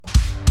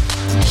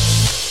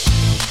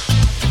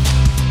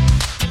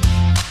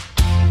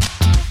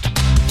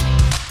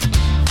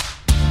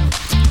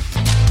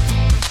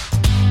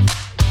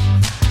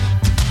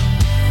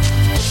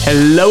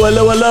Hello,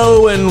 hello,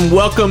 hello, and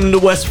welcome to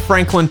West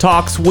Franklin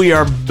Talks. We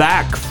are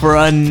back for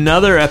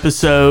another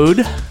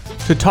episode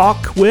to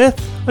talk with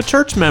a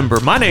church member.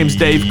 My name's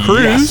Dave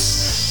Cruz.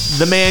 Yes.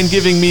 The man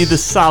giving me the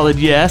solid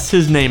yes,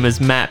 his name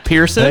is Matt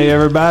Pearson. Hey,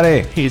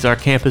 everybody. He's our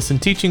campus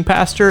and teaching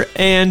pastor,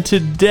 and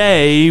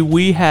today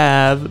we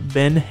have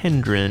Ben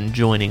Hendren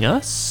joining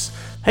us.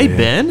 Hey,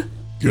 Ben.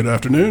 Good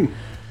afternoon.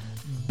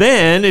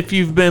 Ben, if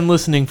you've been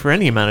listening for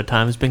any amount of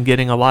time, has been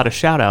getting a lot of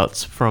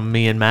shout-outs from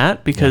me and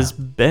Matt because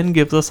Ben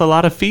gives us a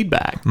lot of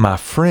feedback. My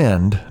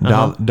friend,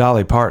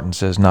 Dolly Parton,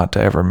 says not to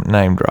ever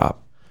name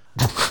drop.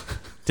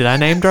 Did I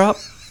name drop?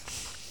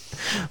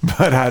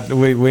 But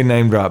we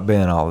name drop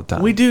Ben all the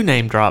time. We do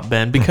name drop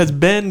Ben because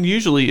Ben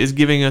usually is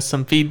giving us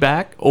some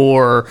feedback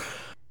or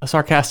a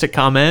sarcastic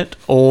comment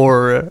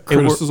or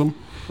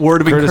Criticism.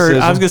 Word of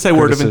encouragement. I was going to say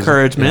word of Criticism.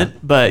 encouragement,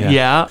 but Yeah.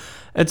 yeah.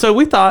 And so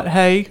we thought,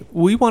 hey,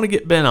 we want to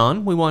get Ben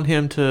on. We want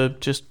him to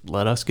just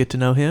let us get to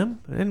know him.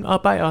 And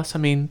by us, I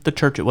mean the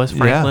church at West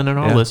Franklin and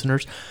our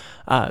listeners.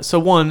 So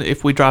one,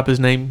 if we drop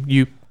his name,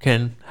 you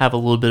can have a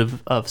little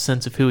bit of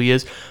sense of who he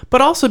is.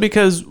 But also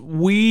because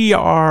we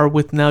are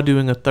with now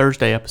doing a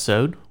Thursday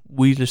episode,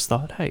 we just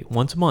thought, hey,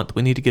 once a month,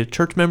 we need to get a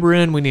church member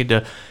in. We need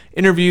to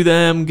interview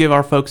them, give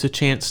our folks a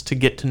chance to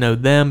get to know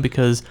them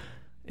because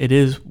it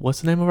is,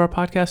 what's the name of our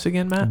podcast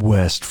again, Matt?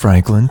 West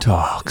Franklin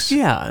Talks.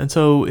 Yeah, and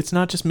so it's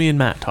not just me and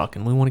Matt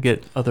talking. We want to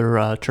get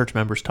other church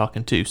members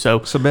talking too. So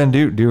Ben,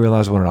 do you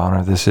realize what an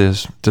honor this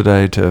is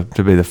today to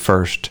be the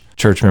first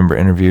church member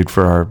interviewed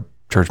for our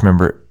church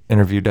member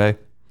interview day?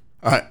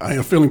 I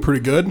am feeling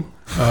pretty good.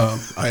 I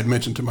had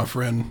mentioned to my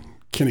friend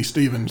Kenny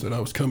Stevens that I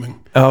was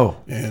coming. Oh.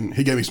 And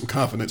he gave me some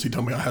confidence. He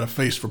told me I had a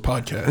face for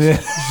podcasts.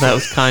 that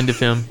was kind of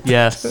him.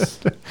 Yes.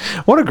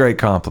 What a great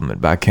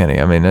compliment by Kenny.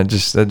 I mean, that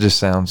just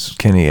sounds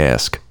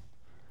Kenny-esque.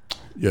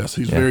 Yes,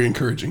 he's very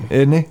encouraging.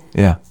 Isn't he?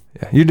 Yeah.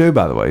 You do,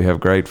 by the way. You have a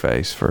great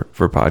face for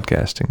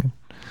podcasting.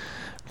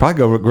 Probably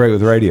go great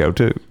with radio,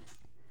 too.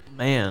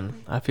 Man,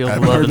 I feel I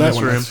the haven't love heard in that this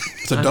one. room.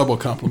 It's a double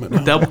compliment.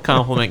 now. Double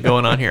compliment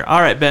going on here. All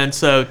right, Ben.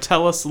 So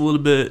tell us a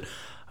little bit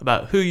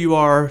about who you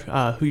are,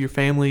 who your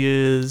family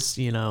is,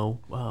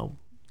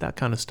 that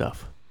kind of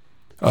stuff.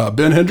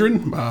 Ben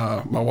Hendren,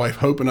 my wife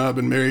Hope and I have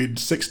been married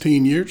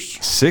 16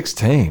 years.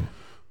 16.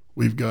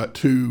 We've got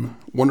two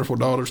wonderful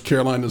daughters.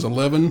 Caroline is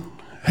 11.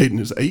 Hayden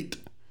is 8.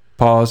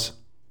 Pause.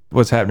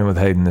 What's happening with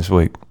Hayden this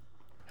week?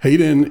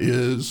 Hayden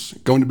is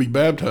going to be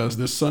baptized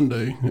this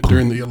Sunday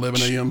during the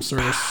 11 a.m.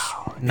 service.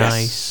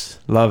 Nice.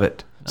 Love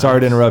it.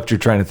 Sorry to interrupt your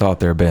train of thought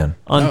there, Ben.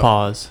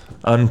 Unpause.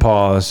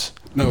 Unpause.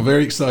 No,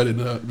 very excited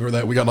for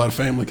that. We got a lot of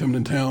family coming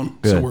in town,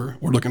 so Good.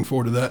 we're looking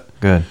forward to that.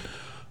 Good.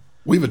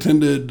 We've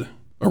attended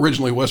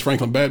originally West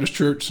Franklin Baptist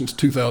Church since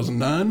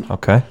 2009.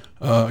 Okay.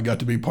 Got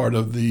to be part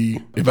of the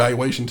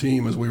evaluation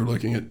team as we were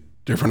looking at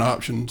different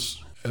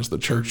options as the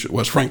church at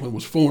West Franklin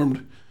was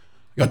formed.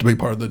 Got to be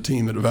part of the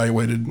team that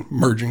evaluated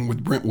merging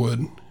with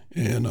Brentwood,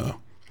 and I'm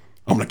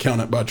an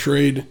accountant by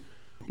trade.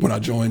 When I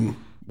joined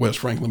West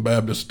Franklin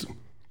Baptist,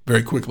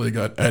 very quickly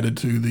got added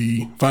to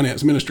the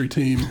finance ministry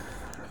team,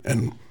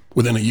 and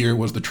within a year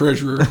was the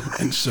treasurer.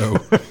 And so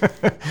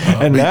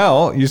and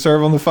now you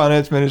serve on the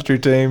finance ministry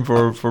team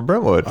for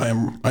Brentwood. I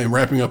am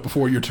wrapping up a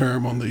 4-year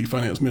term on the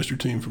finance ministry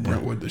team for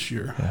Brentwood this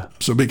year. Yeah.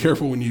 So be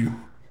careful when you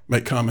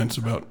make comments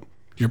about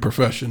your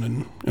profession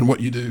and what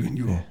you do.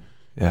 You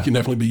can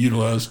definitely be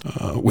utilized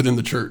within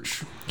the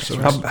church. So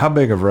How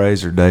big of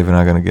raise are Dave and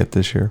I going to get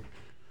this year?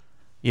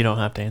 You don't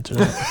have to answer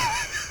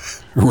that.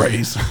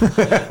 raise.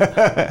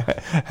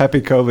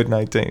 Happy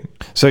COVID-19.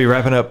 So you're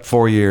wrapping up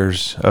 4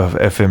 years of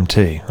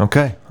FMT.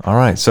 Okay. All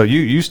right. So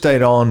you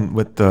stayed on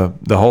with the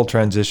whole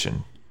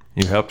transition.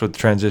 You helped with the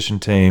transition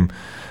team.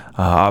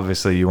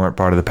 Obviously, you weren't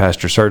part of the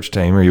pastor search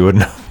team or you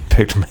wouldn't have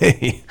picked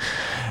me.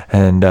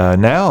 And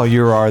now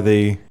you are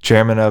the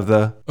chairman of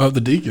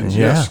the deacons.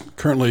 Yeah. Yes,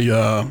 currently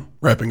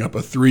wrapping up a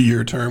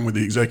 3-year term with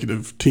the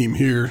executive team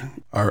here.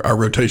 Our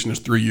rotation is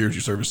 3 years.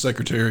 You serve as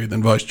secretary,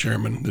 then vice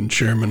chairman, then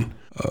chairman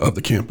of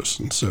the campus.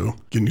 And so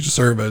getting to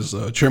serve as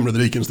chairman of the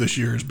deacons this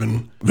year has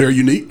been very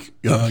unique,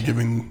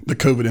 given the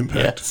COVID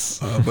impact,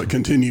 but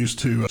continues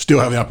to still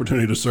have the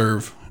opportunity to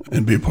serve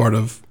and be a part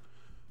of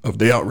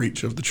the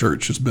outreach of the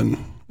church has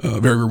been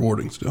very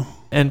rewarding still.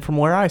 And from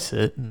where I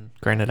sit, and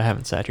granted I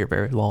haven't sat here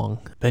very long,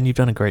 Ben, you've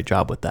done a great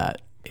job with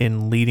that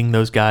in leading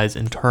those guys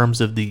in terms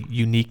of the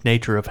unique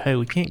nature of, hey,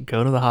 we can't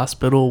go to the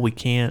hospital, we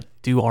can't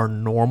do our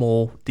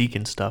normal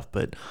deacon stuff,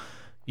 but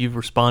you've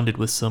responded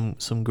with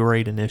some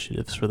great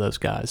initiatives for those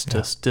guys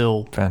to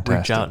still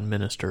reach out and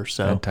minister.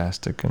 So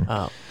fantastic.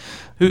 And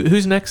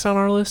who's next on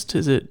our list?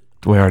 Is it?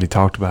 We already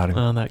talked about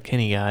him. That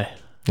Kenny guy.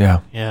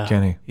 Yeah,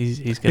 Kenny.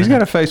 He's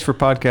got a face for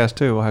podcast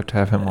too. We'll have to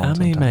have him on. I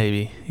mean,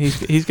 maybe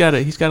he's got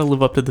to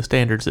live up to the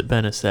standards that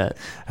Ben has set.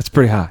 That's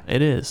pretty high.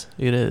 It is.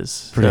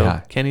 Pretty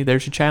high. Kenny,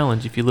 there's your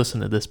challenge if you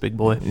listen to this, big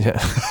boy. Yeah.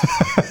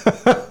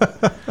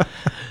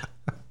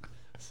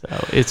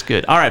 So it's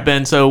good. All right,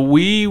 Ben. So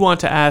we want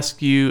to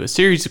ask you a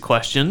series of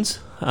questions.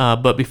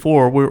 But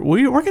before, we're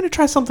going to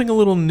try something a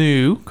little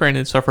new. Granted,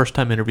 it's our first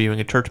time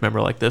interviewing a church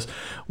member like this.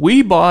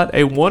 We bought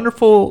a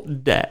wonderful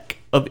deck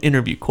of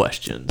interview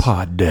questions.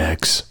 Pod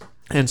decks.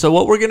 And so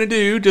what we're going to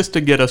do, just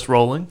to get us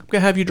rolling, I'm going to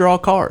have you draw a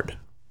card.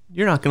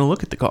 You're not going to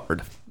look at the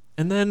card.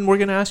 And then we're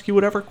going to ask you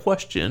whatever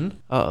question.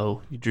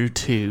 Uh-oh, you drew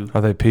 2.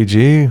 Are they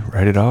PG,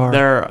 rated R?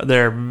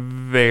 They're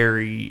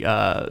very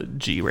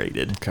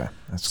G-rated. Okay,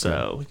 that's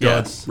so God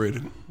yes,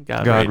 rated.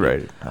 God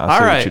rated. I see All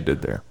right. what you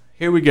did there.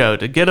 Here we go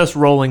to get us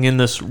rolling in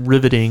this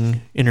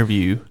riveting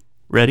interview.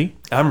 Ready?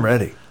 I'm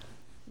ready.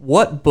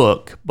 What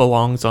book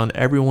belongs on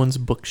everyone's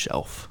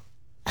bookshelf?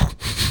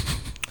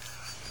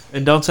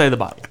 And don't say the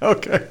Bible.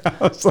 Okay, I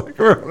was like,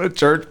 we're on a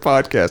church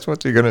podcast.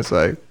 What's he gonna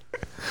say?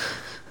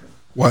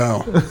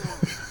 Wow.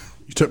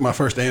 You took my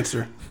first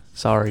answer.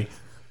 Sorry.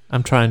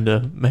 I'm trying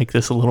to make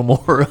this a little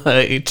more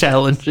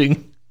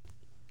challenging.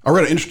 I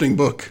read an interesting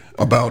book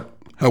about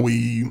how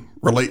we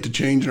relate to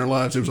change in our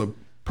lives. It was a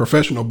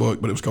professional book,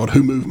 but it was called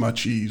Who Moved My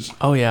Cheese?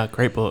 Oh, yeah.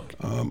 Great book.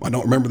 I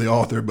don't remember the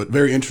author, but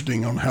very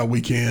interesting on how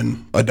we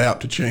can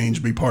adapt to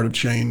change, be part of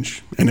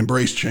change, and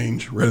embrace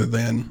change rather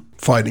than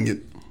fighting it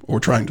or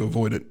trying to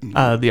avoid it.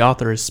 The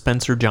author is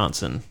Spencer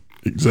Johnson.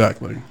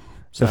 Exactly.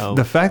 So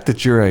The fact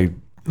that you're a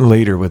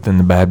leader within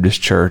the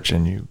Baptist church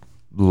and you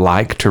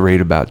like to read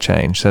about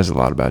change says a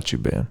lot about you,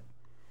 Ben.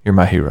 You're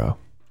my hero.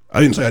 I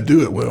didn't say I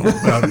do it well,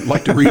 but I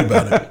like to read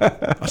about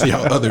it. I see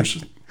how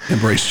others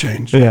embrace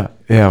change. Yeah.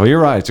 Well,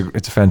 you're right.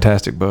 It's a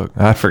fantastic book.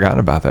 I'd forgotten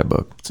about that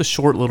book. it's a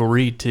short little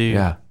read, too.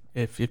 Yeah.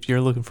 If you're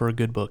looking for a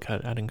good book,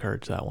 I'd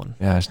encourage that one.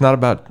 Yeah, it's not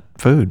about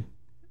food.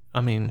 I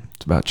mean,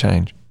 It's about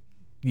change.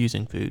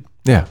 using food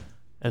Yeah.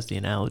 as the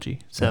analogy.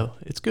 So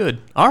it's good.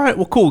 All right.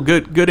 Well, cool.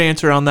 Good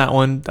answer on that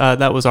one.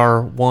 That was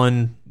our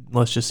one,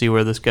 let's just see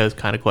where this goes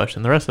kind of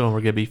question. The rest of them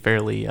are going to be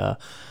fairly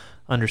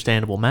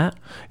understandable. Matt?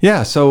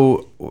 Yeah.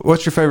 So,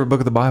 what's your favorite book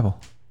of the Bible?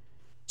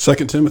 2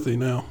 Timothy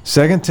now.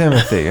 2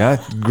 Timothy.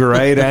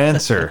 Great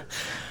answer.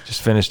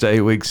 Just finished an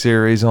 8-week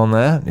series on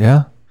that.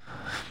 Yeah.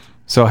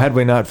 So, had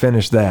we not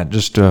finished that,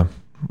 just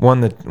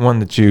one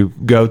that you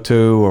go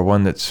to, or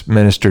one that's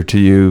ministered to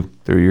you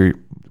through your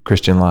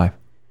Christian life?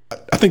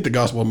 I think the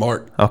Gospel of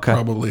Mark Okay.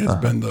 probably has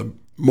been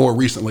more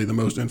recently the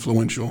most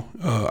influential.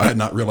 I had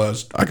not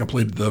realized I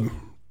completed the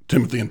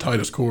Timothy and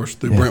Titus course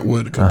through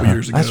Brentwood a couple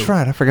years ago. That's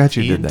right. I forgot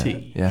you did that.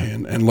 TNT. Yeah.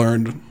 and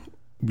learned.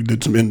 We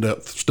did some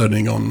in-depth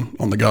studying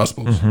on the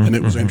Gospels, and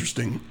it was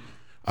interesting.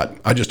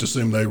 I just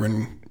assumed they were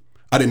in.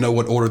 I didn't know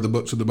what order the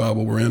books of the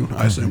Bible were in.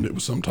 I assumed it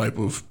was some type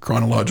of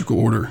chronological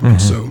order.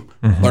 And so,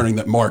 learning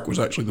that Mark was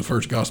actually the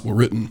first gospel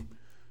written,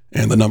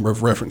 and the number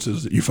of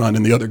references that you find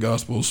in the other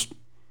Gospels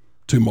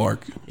to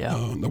Mark, Yeah.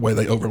 the way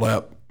they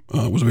overlap,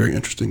 was very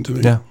interesting to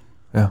me.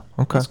 Yeah.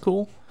 Okay. That's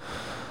cool.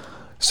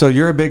 So,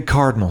 you're a big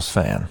Cardinals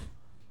fan.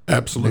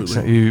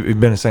 Absolutely. You've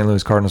been a St.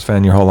 Louis Cardinals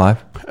fan your whole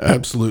life?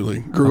 Absolutely.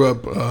 Grew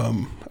up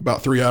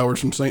about 3 hours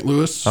from St.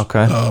 Louis.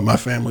 Okay. My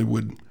family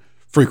would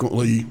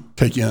frequently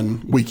take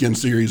in weekend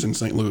series in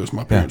St. Louis.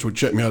 My parents would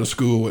check me out of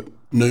school at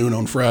noon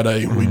on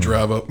Friday, and we'd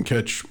drive up and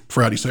catch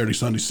Friday, Saturday,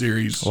 Sunday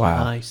series.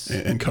 Wow. Nice.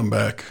 And come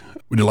back.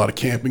 We did a lot of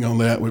camping on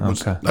that.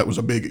 That was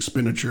a big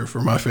expenditure for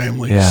my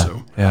family. Yeah.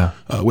 So Yeah.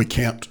 we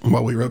camped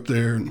while we were up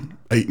there and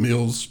ate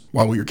meals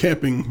while we were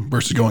camping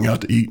versus going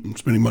out to eat and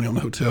spending money on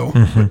the hotel.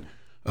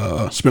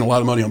 But, spent a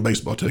lot of money on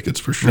baseball tickets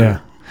for sure. Yeah.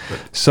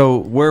 So,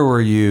 where were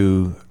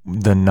you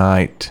the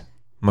night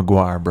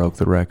McGuire broke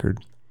the record?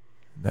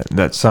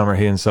 That summer,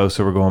 he and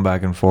Sosa were going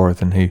back and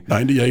forth, and he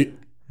 98.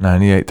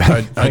 98.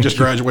 I just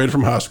graduated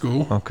from high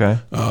school. Okay.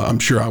 I'm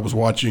sure I was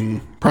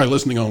watching, probably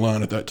listening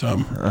online at that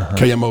time.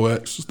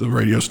 KMOX is the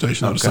radio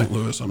station out of St.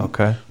 Louis. I'm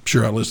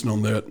sure I listened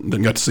on that and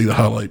then got to see the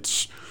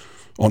highlights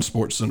on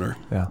Sports Center.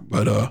 Yeah.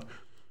 But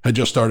had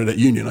just started at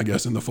Union, I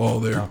guess, in the fall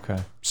there.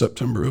 Okay.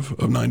 September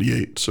of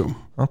 98. So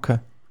Okay.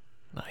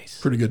 Nice.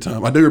 pretty good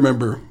time. I do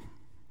remember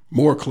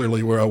more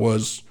clearly where I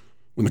was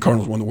when the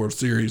Cardinals won the World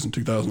Series in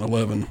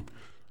 2011.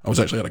 I was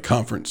actually at a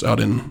conference out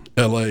in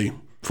L.A.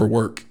 for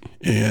work,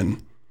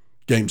 and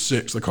Game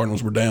 6, the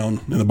Cardinals were down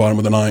in the bottom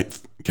of the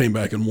ninth, came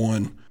back and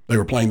won. They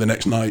were playing the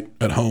next night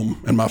at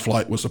home, and my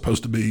flight was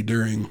supposed to be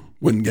during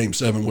when Game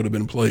 7 would have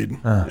been played,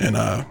 and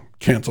I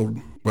canceled.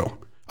 Well,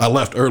 I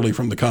left early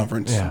from the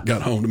conference,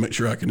 got home to make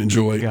sure I could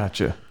enjoy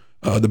Gotcha.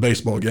 the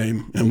baseball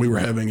game, and we were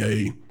having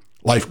a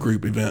life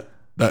group event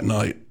that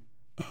night,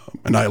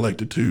 and I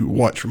elected to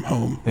watch from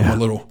home. I'm a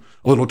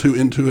little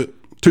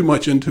too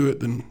much into it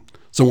than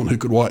someone who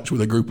could watch with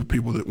a group of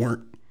people that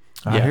weren't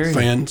I hear you.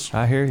 fans.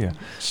 I hear you.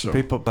 So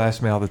People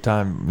ask me all the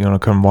time,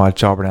 come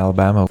watch Auburn,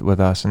 Alabama with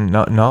us, and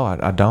no,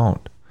 I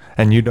don't.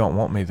 And you don't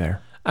want me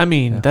there. I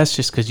mean, that's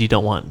just because you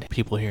don't want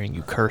people hearing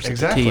you curse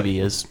Exactly. at the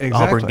TV as Exactly.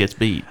 Auburn gets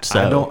beat.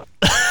 So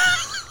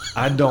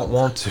I don't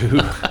want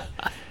to.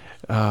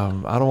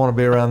 I don't want to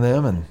be around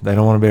them, and they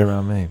don't want to be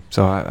around me.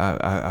 So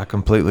I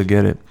completely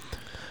get it.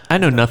 I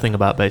know nothing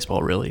about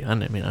baseball really. I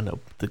mean, I know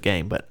the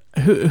game, but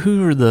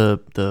who are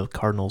the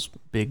Cardinals'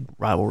 big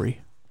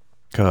rivalry?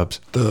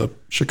 Cubs. the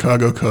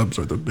Chicago Cubs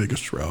are the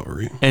biggest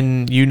rivalry.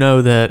 And you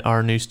know that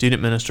our new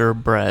student minister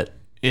Brett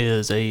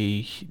is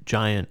a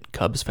giant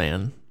Cubs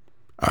fan.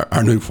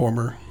 Our new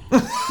former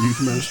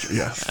Youth ministry,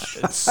 yeah.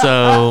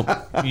 So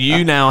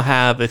you now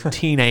have a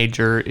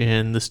teenager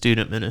in the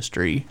student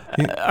ministry.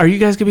 Are you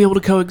guys going to be able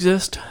to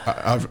coexist?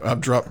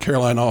 I've dropped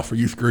Caroline off for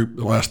youth group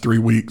the last 3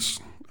 weeks.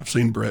 I've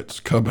seen Brett's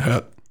Cub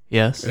hat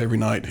Yes. every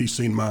night. He's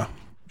seen my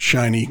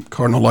shiny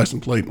Cardinal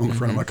license plate on the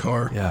front of my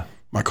car. Yeah.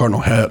 My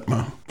Cardinal hat,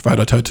 if I had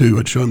a tattoo,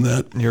 I'd show him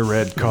that. Your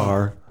red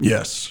car.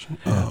 Yes.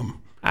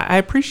 I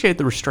appreciate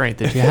the restraint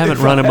that you haven't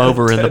run him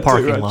over in the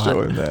parking lot.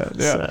 Show him that.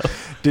 Yeah. So.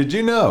 Did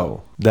you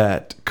know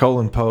that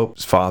Colin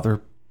Pope's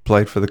father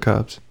played for the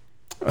Cubs?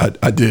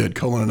 I did.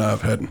 Colin and I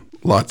have had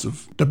lots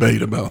of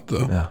debate about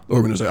the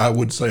organization. I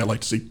would say I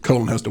like to see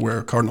Colin has to wear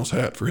a Cardinals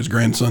hat for his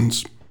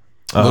grandson's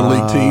Little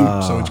League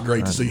team, so it's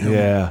great to see him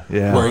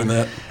wearing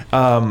that.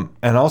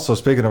 And also,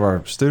 speaking of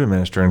our student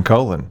minister in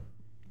Colin,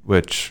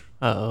 which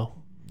I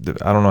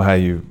don't know how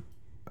you,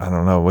 I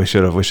don't know. We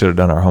should have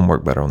done our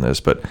homework better on this,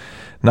 but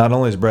not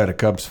only is Brett a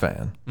Cubs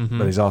fan,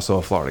 but he's also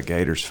a Florida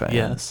Gators fan.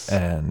 Yes.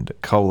 And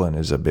Colin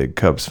is a big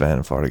Cubs fan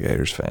and Florida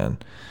Gators fan.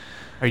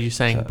 Are you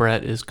saying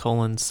Brett is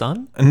Colin's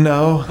son?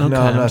 No, I'm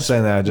not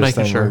saying that. I just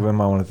think we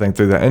might want to think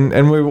through that.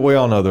 And we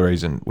all know the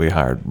reason we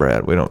hired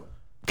Brett. We don't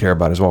care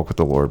about his walk with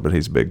the Lord, but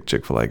he's a big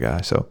Chick-fil-A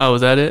guy. So. Oh,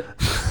 is that it?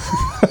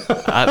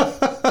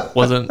 I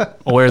wasn't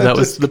aware that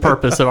was the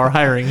purpose of our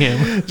hiring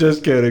him.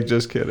 Just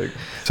kidding.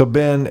 So,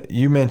 Ben,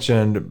 you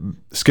mentioned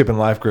skipping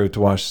life group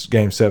to watch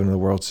Game 7 of the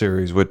World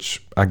Series,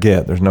 which I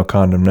get. There's no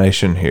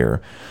condemnation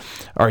here.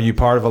 Are you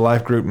part of a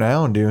life group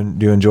now, and do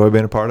you enjoy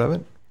being a part of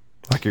it?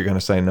 Like you're going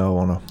to say no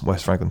on a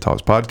West Franklin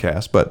Talks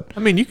podcast, but... I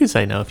mean, you can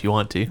say no if you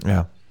want to.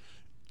 Yeah.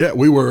 Yeah,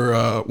 we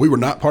were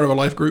not part of a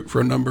life group for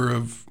a number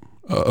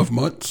of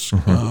months.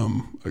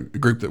 A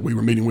group that we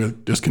were meeting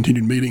with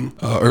discontinued meeting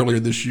earlier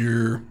this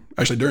year.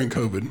 Actually, during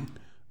COVID,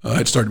 I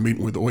had started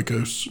meeting with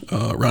Oikos,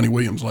 Ronnie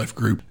Williams' life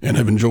group, and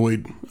have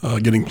enjoyed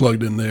getting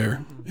plugged in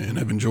there, and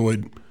have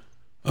enjoyed.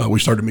 We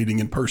started meeting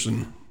in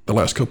person the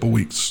last couple of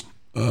weeks,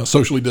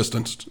 socially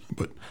distanced,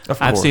 but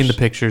I've seen the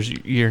pictures.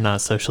 You're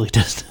not socially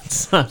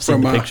distanced. I've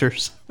seen the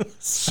pictures.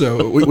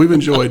 So we've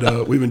enjoyed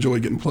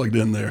getting plugged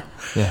in there.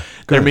 Yeah,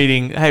 they're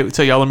meeting. Hey,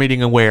 so y'all are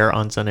meeting where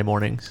on Sunday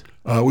mornings?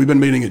 We've been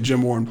meeting at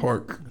Jim Warren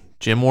Park.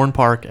 Jim Warren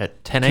Park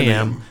at 10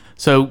 a.m.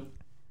 So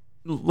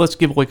let's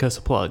give Oikos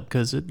a plug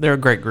because they're a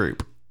great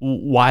group.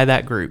 Why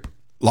that group?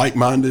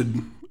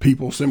 Like-minded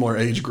people, similar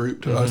age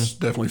group to us,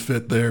 definitely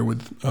fit there.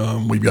 With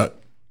we've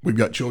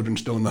got children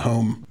still in the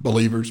home,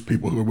 believers,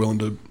 people who are willing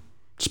to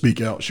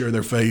speak out, share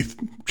their faith,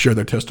 share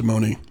their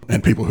testimony,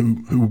 and people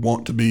who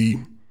want to be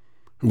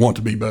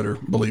better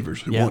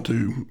believers, who want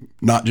to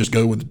not just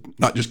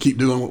keep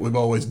doing what we've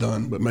always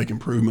done, but make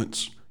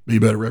improvements, be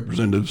better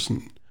representatives.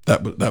 And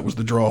that was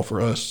the draw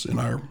for us in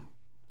our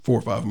 4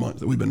 or 5 months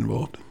that we've been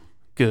involved.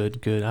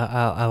 Good.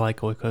 I like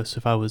Oikos.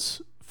 If I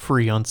was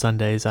free on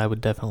Sundays, I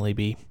would definitely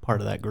be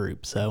part of that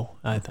group. So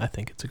I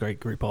think it's a great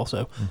group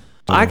also.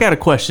 I got a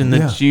question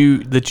that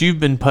you've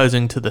been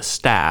posing to the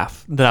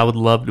staff that I would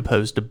love to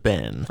pose to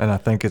Ben. And I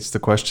think it's the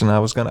question I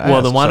was going to ask.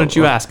 Well, then why don't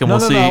you ask him? We'll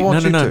see. No,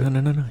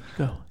 You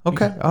go.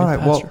 Okay. All right.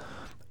 Well,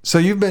 so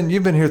you've been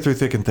here through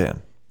thick and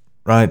thin,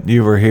 right?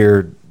 You were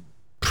here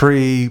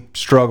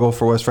pre-struggle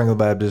for West Franklin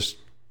Baptist,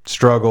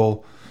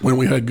 struggle when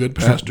we had good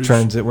pastors.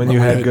 Transit when you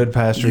had good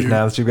pastors.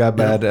 Now that you've got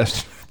bad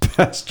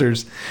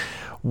pastors,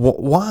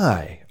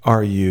 why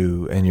are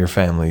you and your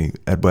family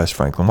at West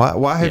Franklin?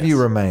 Why have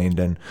you remained?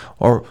 And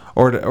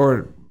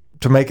or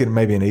to make it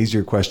maybe an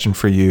easier question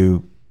for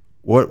you,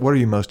 what are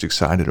you most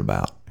excited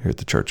about here at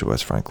the Church of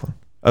West Franklin,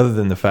 other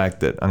than the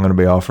fact that I'm going to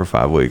be off for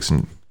 5 weeks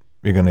and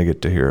you're going to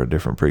get to hear a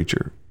different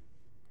preacher?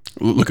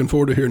 Looking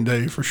forward to hearing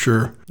Dave for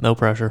sure. No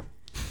pressure.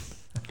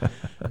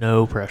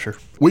 No pressure.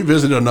 We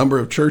visited a number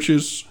of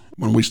churches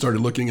when we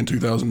started looking in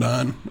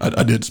 2009.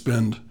 I did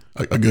spend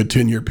a good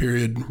 10-year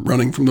period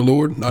running from the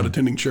Lord, not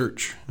attending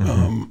church.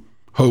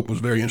 Hope was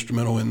very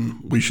instrumental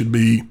in we should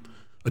be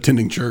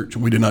attending church,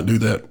 and we did not do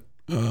that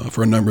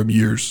for a number of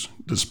years,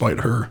 despite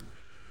her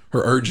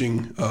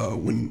urging.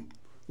 When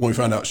we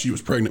found out she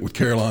was pregnant with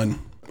Caroline,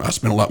 I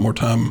spent a lot more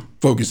time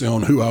focusing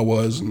on who I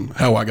was and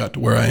how I got to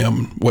where I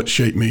am, what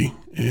shaped me,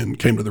 and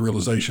came to the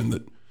realization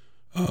that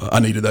I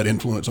needed that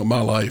influence on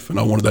my life, and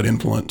I wanted that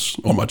influence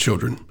on my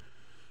children.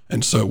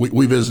 And so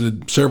we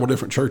visited several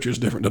different churches,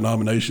 different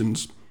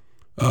denominations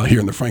here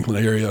in the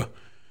Franklin area,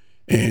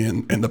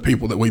 and the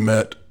people that we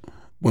met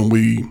when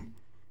we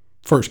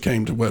first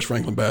came to West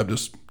Franklin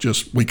Baptist,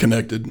 we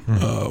connected.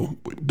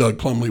 Doug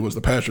Plumley was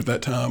the pastor at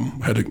that time,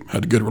 had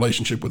a good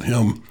relationship with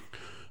him.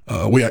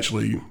 We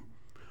actually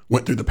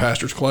went through the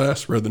pastor's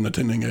class rather than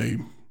attending a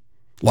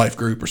life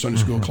group or Sunday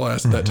school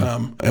class at that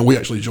time. And we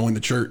actually joined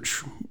the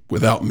church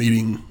without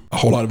meeting a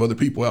whole lot of other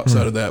people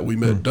outside of that. We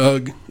met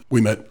Doug. We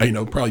met,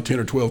 probably 10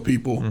 or 12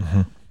 people.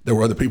 There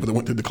were other people that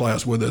went through the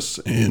class with us,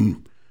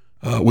 and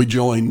we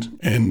joined,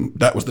 and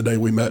that was the day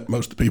we met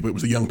most of the people. It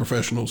was the young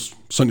professionals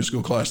Sunday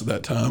school class at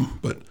that time,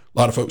 but a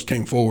lot of folks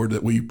came forward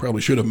that we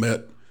probably should have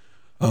met.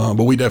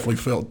 But we definitely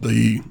felt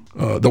the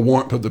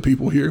warmth of the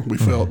people here. We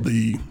felt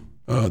the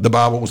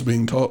Bible was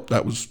being taught.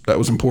 That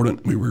was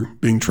important. We were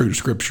being true to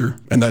Scripture,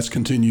 and that's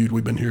continued.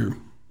 We've been here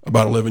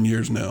about 11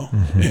 years now.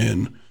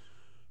 And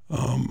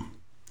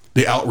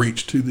the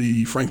outreach to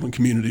the Franklin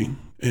community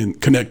and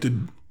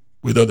connected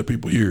with other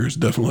people here is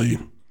definitely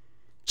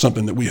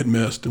something that we had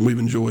missed, and we've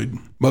enjoyed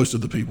most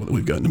of the people that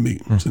we've gotten to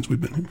meet since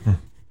we've been here.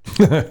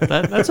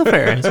 That's a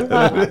fair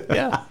answer.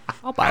 Yeah,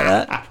 I'll buy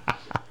that.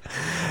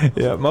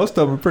 Yeah, most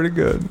of them are pretty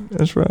good.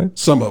 That's right.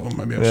 Some of them,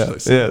 maybe I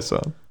should say. Yeah,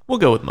 so. We'll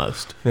go with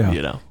most. Yeah.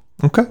 You know.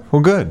 Okay,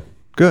 well, good.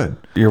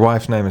 Your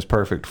wife's name is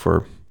perfect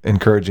for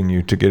encouraging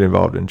you to get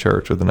involved in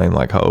church with a name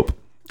like Hope.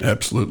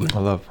 Absolutely.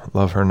 I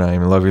love her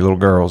name. I love your little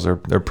girls.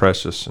 They're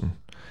precious, and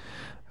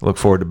I look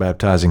forward to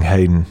baptizing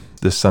Hayden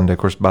this Sunday. Of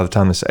course, by the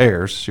time this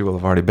airs, she will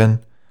have already been.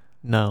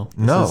 No.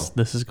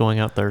 This is going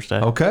out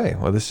Thursday. Okay.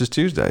 Well, this is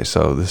Tuesday,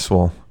 so this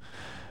will.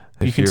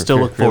 You can still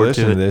look forward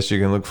to it. This, you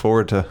can look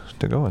forward to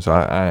going. So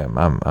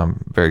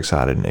I'm very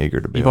excited and eager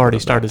to be. You've already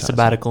started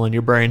sabbatical in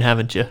your brain,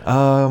 haven't you?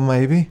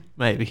 Maybe.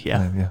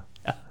 Yeah. Maybe,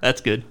 Yeah,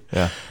 that's good.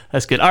 Yeah.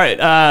 That's good. All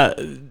right.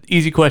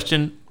 Easy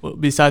question.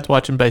 Besides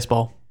watching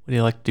baseball, what do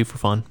you like to do for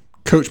fun?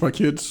 Coach my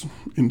kids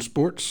in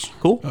sports.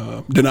 Cool.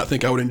 Did not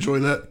think I would enjoy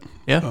that.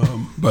 Yeah.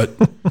 But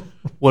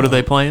what are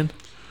they playing?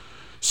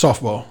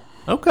 softball.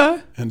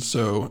 Okay. And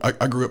so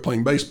I grew up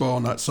playing baseball,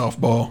 not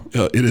softball.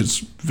 It is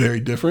very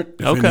different.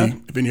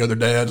 If any other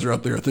dads are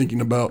out there thinking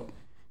about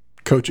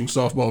coaching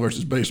softball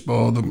versus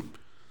baseball,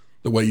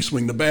 the way you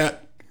swing the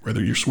bat,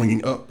 whether you're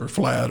swinging up or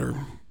flat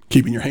or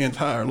keeping your hands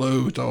high or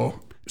low,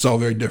 it's all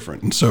very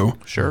different. And so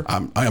sure,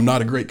 I am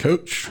not a great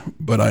coach,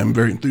 but I am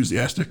very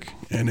enthusiastic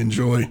and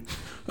enjoy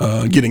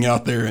getting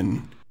out there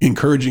and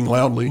encouraging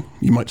loudly,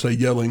 you might say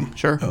yelling,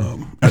 sure,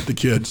 at the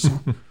kids.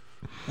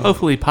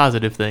 Hopefully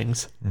positive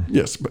things.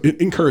 Yes, but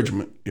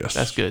encouragement, yes.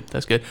 That's good.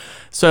 That's good.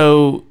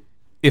 So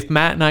if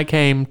Matt and I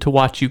came to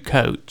watch you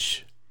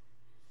coach,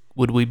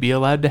 would we be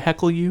allowed to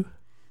heckle you?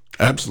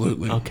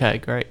 Absolutely. Okay,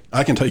 great.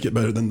 I can take it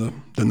better than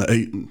the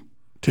 8 and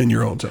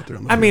 10-year-olds out there.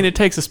 On the field. It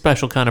takes a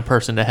special kind of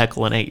person to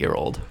heckle an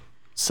 8-year-old.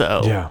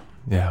 So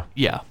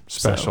yeah.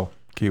 Special. So,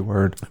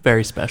 keyword.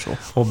 Very special.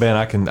 Well, Ben,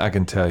 I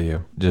can tell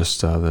you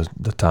just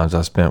the times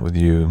I spent with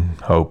you,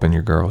 Hope, and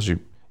your girls.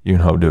 You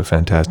and Hope do a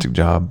fantastic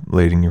job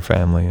leading your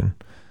family and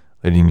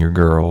leading your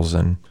girls,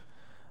 and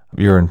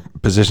you're in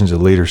positions of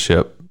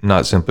leadership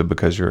not simply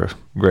because you're a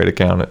great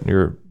accountant.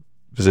 You're in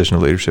a position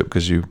of leadership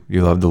because you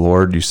love the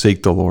Lord, you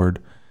seek the Lord,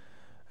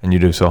 and you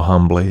do so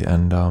humbly.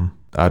 And I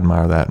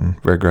admire that and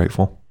very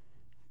grateful.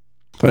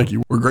 Thank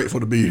you. We're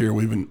grateful to be here.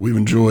 We've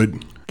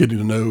enjoyed getting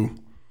to know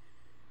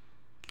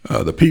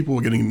the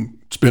people,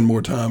 spend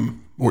more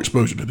time, more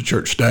exposure to the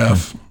church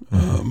staff,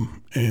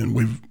 and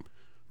we've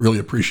really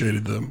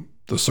appreciated the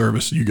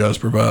service you guys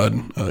provide.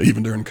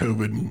 Even during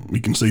COVID, we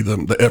can see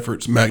the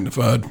efforts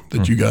magnified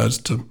that you guys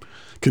to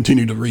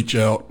continue to reach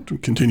out, to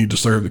continue to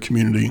serve the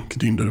community,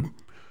 continue to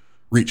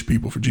reach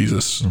people for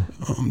Jesus.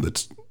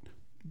 That's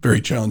very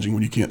challenging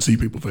when you can't see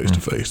people face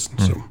to face.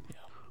 So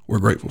we're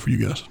grateful for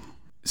you guys.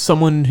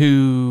 Someone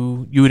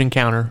who you would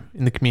encounter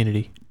in the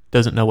community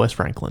doesn't know West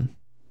Franklin,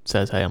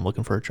 says, hey, I'm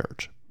looking for a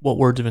church. What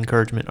words of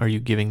encouragement are you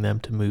giving them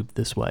to move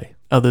this way?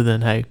 Other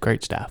than, hey,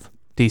 great staff,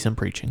 decent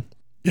preaching.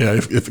 Yeah,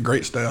 if the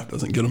great staff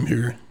doesn't get them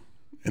here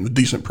and the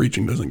decent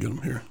preaching doesn't get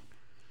them here.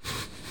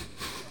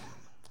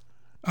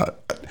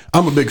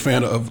 I'm a big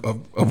fan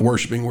of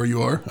worshiping where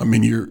you are. I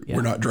mean,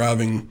 we're not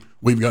driving.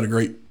 We've got a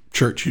great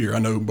church here. I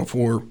know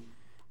before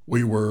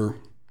we were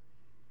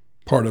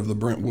part of the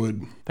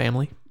Brentwood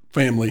family,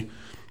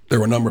 there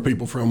were a number of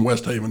people from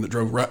West Haven that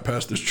drove right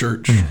past this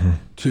church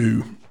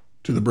to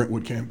the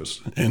Brentwood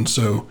campus. And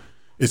so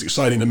it's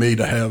exciting to me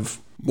to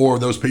have more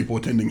of those people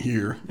attending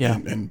here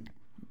and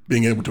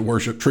being able to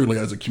worship truly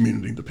as a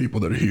community, the people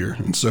that are here.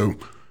 And so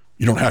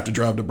you don't have to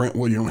drive to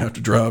Brentwood. You don't have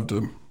to drive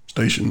to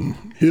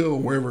Station Hill,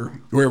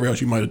 wherever else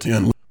you might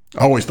attend.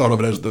 I always thought of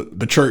it as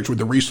the church with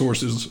the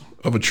resources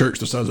of a church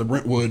the size of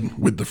Brentwood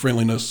with the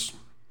friendliness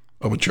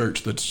of a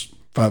church that's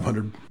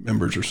 500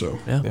 members or so.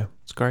 Yeah.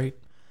 It's great.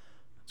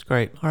 It's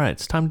great. All right,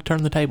 it's time to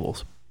turn the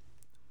tables.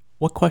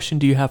 What question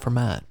do you have for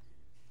Matt?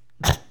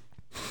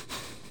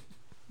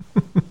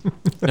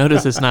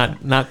 Notice it's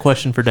not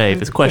question for Dave.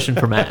 It's question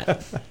for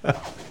Matt.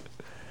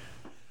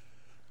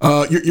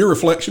 Your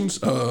reflections.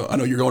 I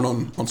know you're going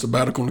on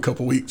sabbatical in a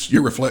couple of weeks.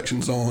 Your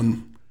reflections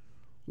on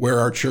where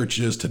our church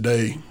is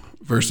today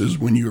versus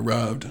when you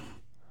arrived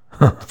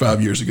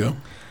 5 years ago.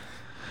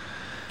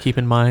 Keep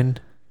in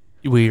mind,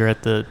 we are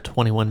at the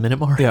 21-minute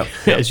mark. Yeah.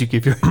 As you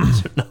give your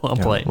answer. No, I'm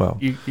playing. Well,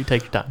 you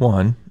take your time.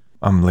 One,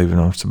 I'm leaving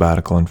on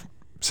sabbatical in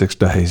 6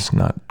 days,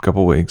 not a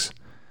couple of weeks.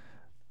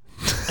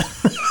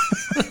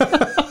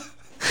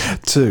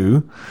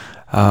 2,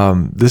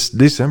 this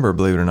December,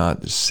 believe it or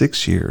not,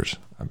 6 years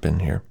I've been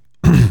here.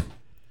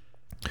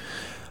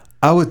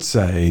 I would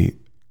say,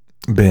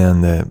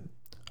 Ben, that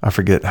I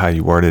forget how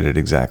you worded it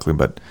exactly,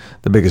 but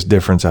the biggest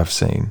difference I've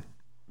seen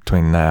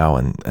between now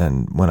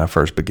and when I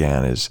first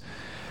began is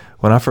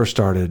when I first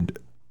started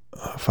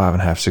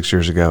 5.5, 6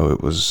 years ago,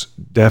 it was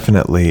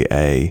definitely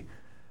a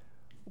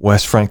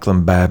West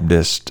Franklin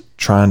Baptist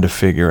trying to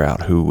figure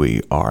out who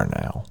we are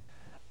now.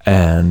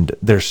 And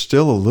there's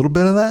still a little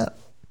bit of that,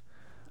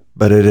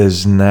 but it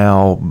is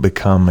now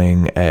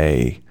becoming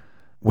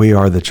we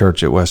are the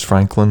church at West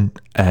Franklin,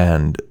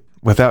 and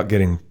without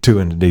getting too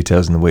into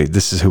details in the weeds,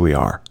 this is who we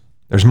are.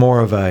 There's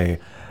more of a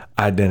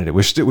identity.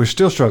 We're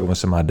still struggling with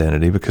some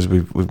identity because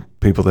we've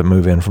people that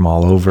move in from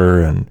all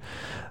over, and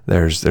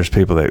there's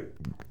people that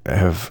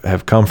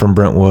have come from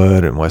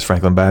Brentwood and West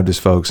Franklin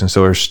Baptist folks, and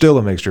so there's still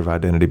a mixture of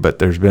identity, but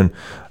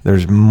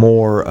there's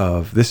more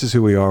of this is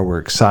who we are. We're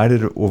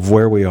excited of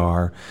where we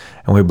are,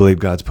 and we believe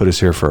God's put us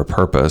here for a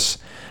purpose.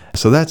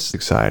 So that's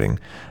exciting.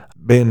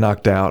 Being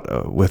knocked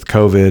out with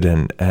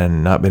COVID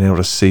and not being able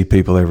to see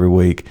people every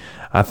week,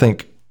 I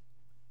think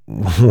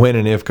when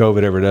and if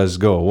COVID ever does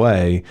go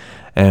away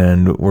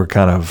and we're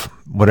kind of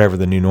whatever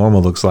the new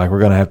normal looks like, we're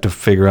going to have to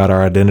figure out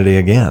our identity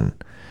again,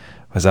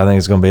 because I think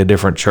it's going to be a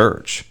different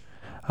church.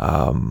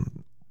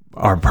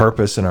 Our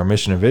purpose and our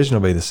mission and vision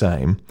will be the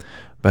same,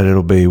 but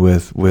it'll be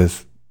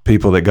with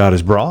people that God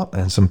has brought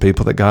and some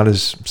people that God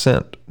has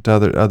sent to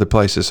other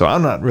places. So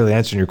I'm not really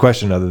answering your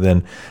question other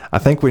than I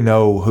think we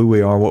know who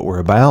we are, what we're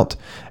about,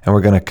 and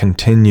we're going to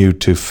continue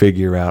to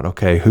figure out,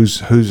 okay,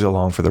 who's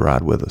along for the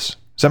ride with us.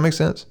 Does that make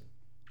sense?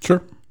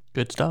 Sure.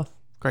 Good stuff.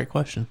 Great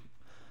question.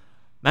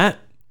 Matt?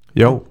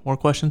 Yo. More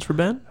questions for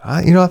Ben?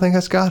 I think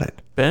that's got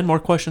it. Ben, more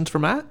questions for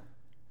Matt?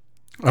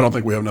 I don't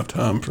think we have enough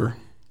time for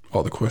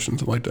all the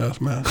questions I'd like to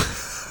ask Matt.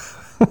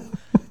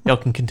 Y'all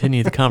can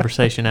continue the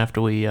conversation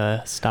after we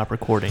stop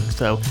recording.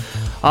 So,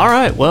 all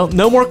right. Well,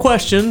 no more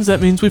questions.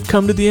 That means we've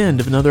come to the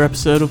end of another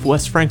episode of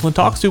West Franklin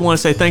Talks. We want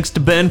to say thanks to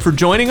Ben for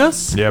joining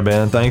us. Yeah,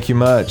 Ben, thank you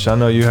much. I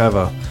know you have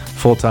a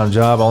full-time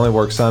job. I only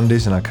work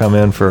Sundays, and I come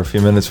in for a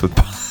few minutes with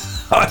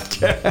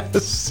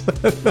podcasts.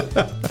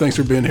 Thanks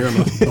for being here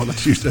on a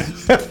Tuesday.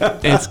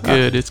 It's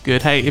good. It's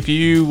good. Hey, if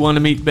you want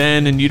to meet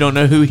Ben and you don't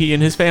know who he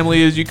and his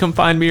family is, you come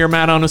find me or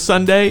Matt on a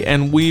Sunday,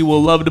 and we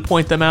will love to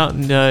point them out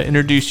and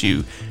introduce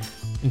you.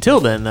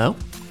 Until then, though,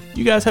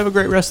 you guys have a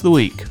great rest of the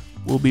week.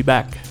 We'll be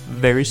back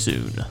very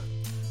soon.